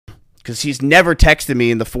because he's never texted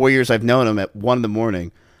me in the 4 years I've known him at 1 in the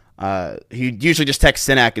morning. He usually just texts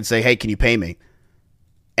Sinak and say, hey, can you pay me?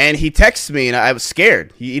 And he texts me, and I was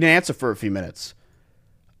scared. He didn't answer for a few minutes.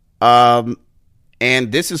 And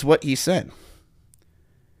this is what he said.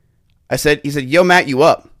 He said, yo, Matt, you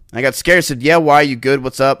up? And I got scared. I said, yeah, why? You good?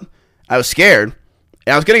 What's up? I was scared.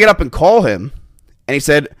 And I was going to get up and call him. And he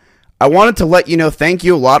said, I wanted to let you know thank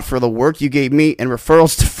you a lot for the work you gave me and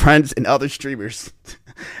referrals to friends and other streamers.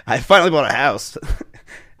 I finally bought a house.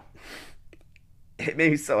 It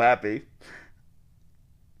made me so happy.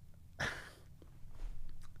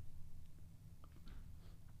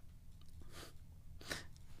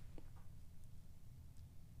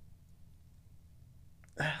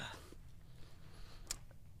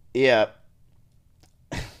 Yeah.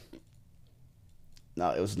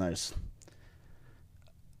 No, it was nice.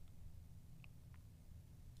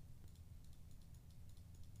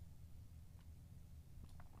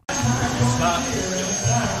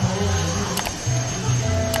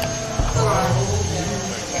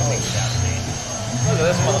 Look at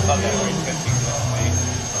this motherfucker.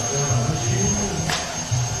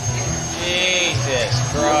 Jesus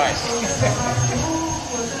Christ.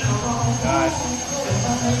 God.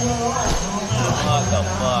 What the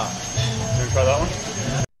fuck? Did we try that one?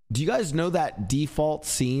 Do you guys know that default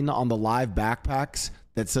scene on the live backpacks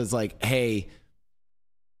that says like, hey,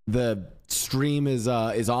 the stream is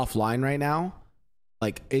offline right now?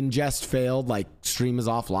 Like ingest failed, like stream is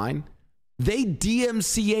offline. They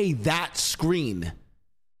DMCA that screen.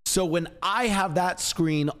 So when I have that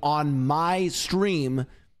screen on my stream,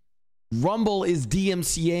 Rumble is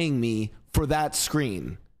DMCAing me for that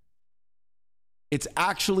screen. It's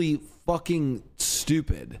actually fucking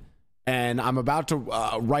stupid. And I'm about to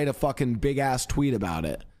write a fucking big ass tweet about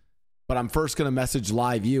it. But I'm first going to message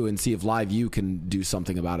LiveU and see if LiveU can do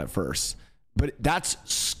something about it first. But that's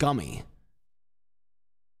scummy.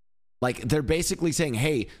 Like they're basically saying,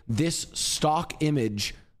 hey, this stock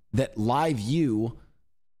image that LiveU,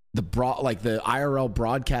 the IRL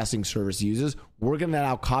broadcasting service uses, we're going to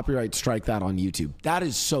now copyright strike that on YouTube. That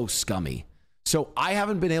is so scummy. So I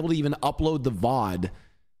haven't been able to even upload the VOD.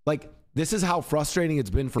 Like, this is how frustrating it's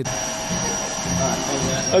been for...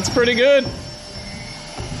 That's pretty good.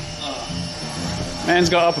 Man's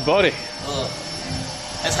got upper body.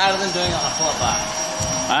 It's harder than doing it on a pull-up bar.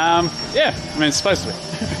 Yeah, I mean, it's supposed to be.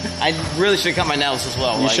 I really should cut my nails as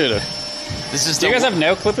well. You should have. Do you guys have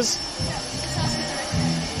nail clippers?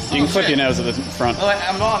 You can clip your nails at the front. Oh,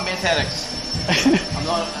 I'm not on methodics. I'm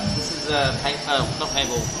not. This is not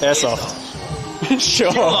paintball. Airsoft. Sure.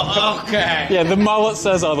 Okay. Yeah, the mullet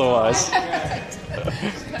says otherwise.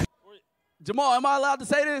 Jamal, am I allowed to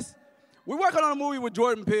say this? We're working on a movie with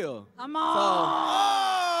Jordan Peele. Come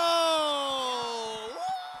on.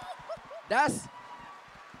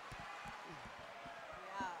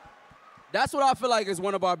 That's what I feel like is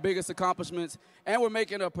one of our biggest accomplishments. And we're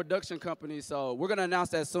making a production company, so we're going to announce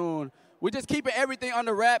that soon. We're just keeping everything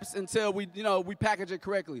under wraps until we package it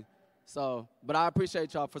correctly. So, but I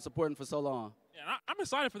appreciate y'all for supporting for so long. Yeah, I'm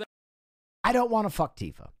excited for that. I don't want to fuck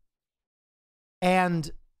Tifa. And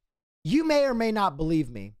you may or may not believe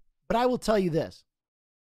me, but I will tell you this.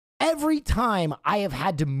 Every time I have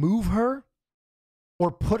had to move her or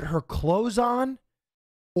put her clothes on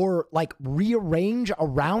or like rearrange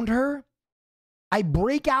around her, I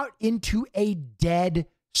break out into a dead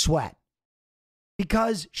sweat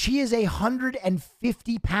because she is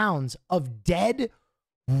 150 pounds of dead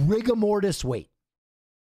rigor mortis weight.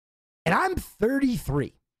 And I'm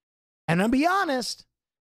 33. And I'll be honest,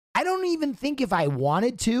 I don't even think if I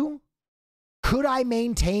wanted to, could I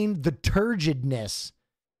maintain the turgidness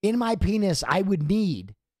in my penis I would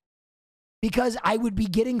need, because I would be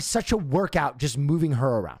getting such a workout just moving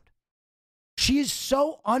her around. She is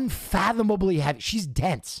so unfathomably heavy. She's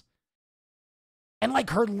dense. And like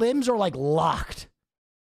her limbs are like locked.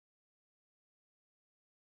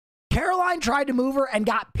 Caroline tried to move her and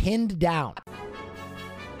got pinned down.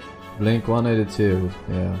 Blink 182,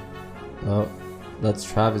 yeah. Oh, that's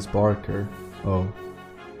Travis Barker. Oh.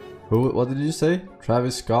 Who, what did you say?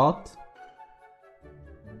 Travis Scott?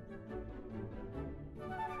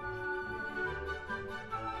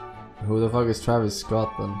 Who the fuck is Travis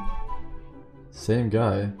Scott then? Same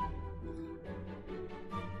guy.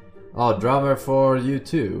 Oh, drummer for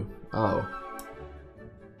U2. Oh.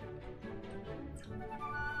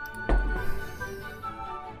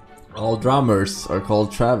 All drummers are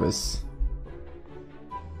called Travis.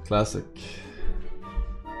 Classic.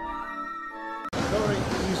 Sorry,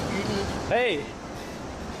 Hey!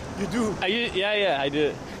 you do. Yeah, I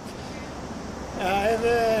do.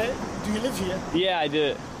 Do you live here? Yeah, I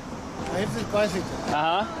do. I have this bicycle.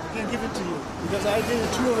 I can give it to you because I did a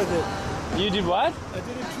tour with it. You did what? I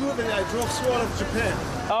did a tour with it. I drove through all of Japan.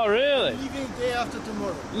 Oh, really? I'm leaving day after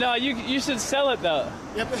tomorrow. No, you should sell it though.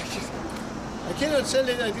 Yeah, but I cannot sell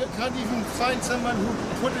it. I can't even find someone who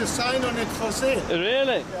put a sign on it for sale.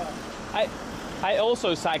 Really? Yeah. I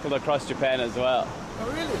also cycled across Japan as well. Oh,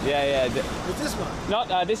 really? Yeah. With this one?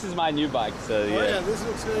 Not. This is my new bike. So yeah. Oh yeah, this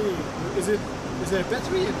looks very. Is there a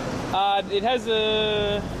battery in it? It has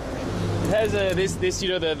a. This you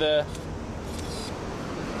know the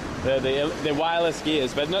wireless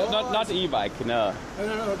gears, but not the e-bike. No. Oh,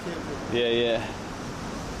 no, okay. Yeah.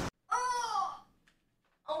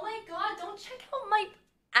 Oh my god, don't check out my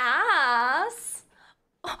ass.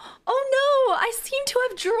 Oh no, I seem to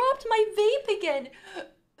have dropped my vape again.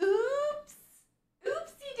 Oops.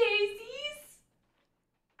 Oopsie daisies.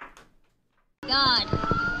 God.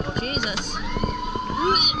 Jesus.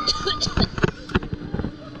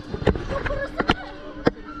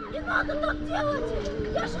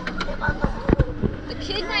 The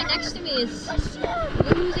kid right next to me is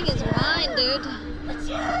losing his mind, dude. The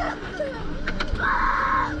kid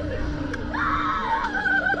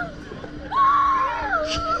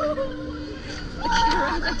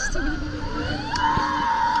right next to me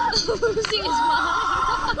losing his mind.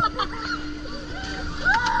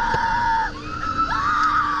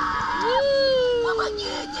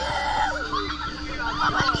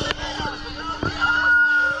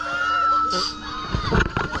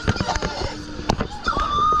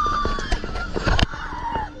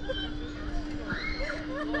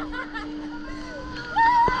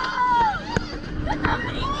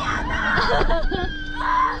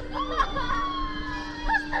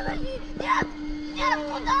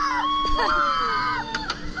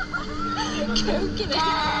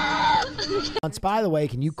 By the way,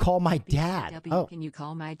 can you call my dad? Oh. Can you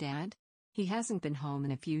call my dad? He hasn't been home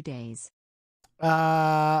in a few days. You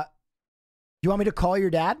want me to call your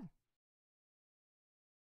dad?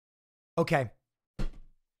 Okay.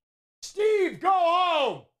 Steve, go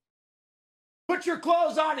home! Put your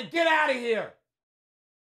clothes on and get out of here!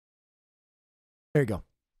 There you go.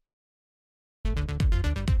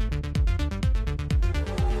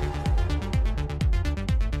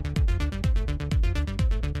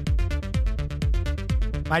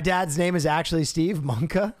 My dad's name is actually Steve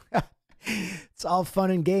Monka. It's all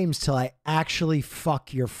fun and games till I actually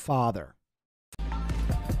fuck your father.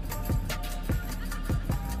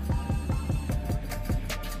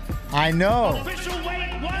 I know. Official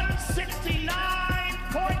weight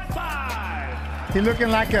 169.5. He looking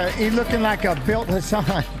like a built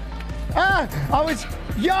Hassan.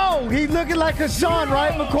 He looking like Hassan,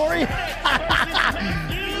 right, McCory?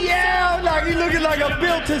 Yeah, like he looking like a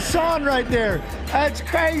built Hassan right there. That's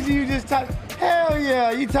crazy. You just type. Hell yeah,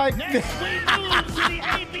 you type. Next we move to the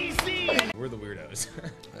ABC. We're the weirdos.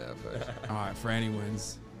 Yeah, but. All right, Franny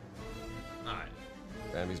wins. All right.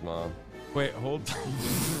 Grammy's mom. Wait, hold.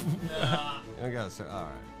 I gotta say, all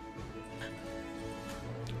right.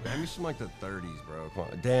 Grammy's from like the 30s, bro. Come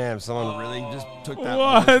on. Damn, someone really just took that.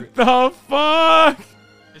 What the fuck?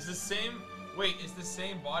 It's the same. Wait, it's the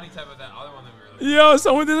same body type of that other one that we were looking Yo,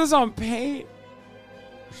 someone did this on Paint.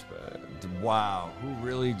 Wow, who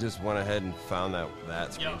really just went ahead and found that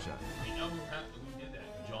screenshot? Yo, we know who did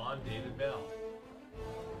that. John David Bell.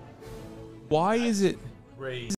 Why is it? Crazy.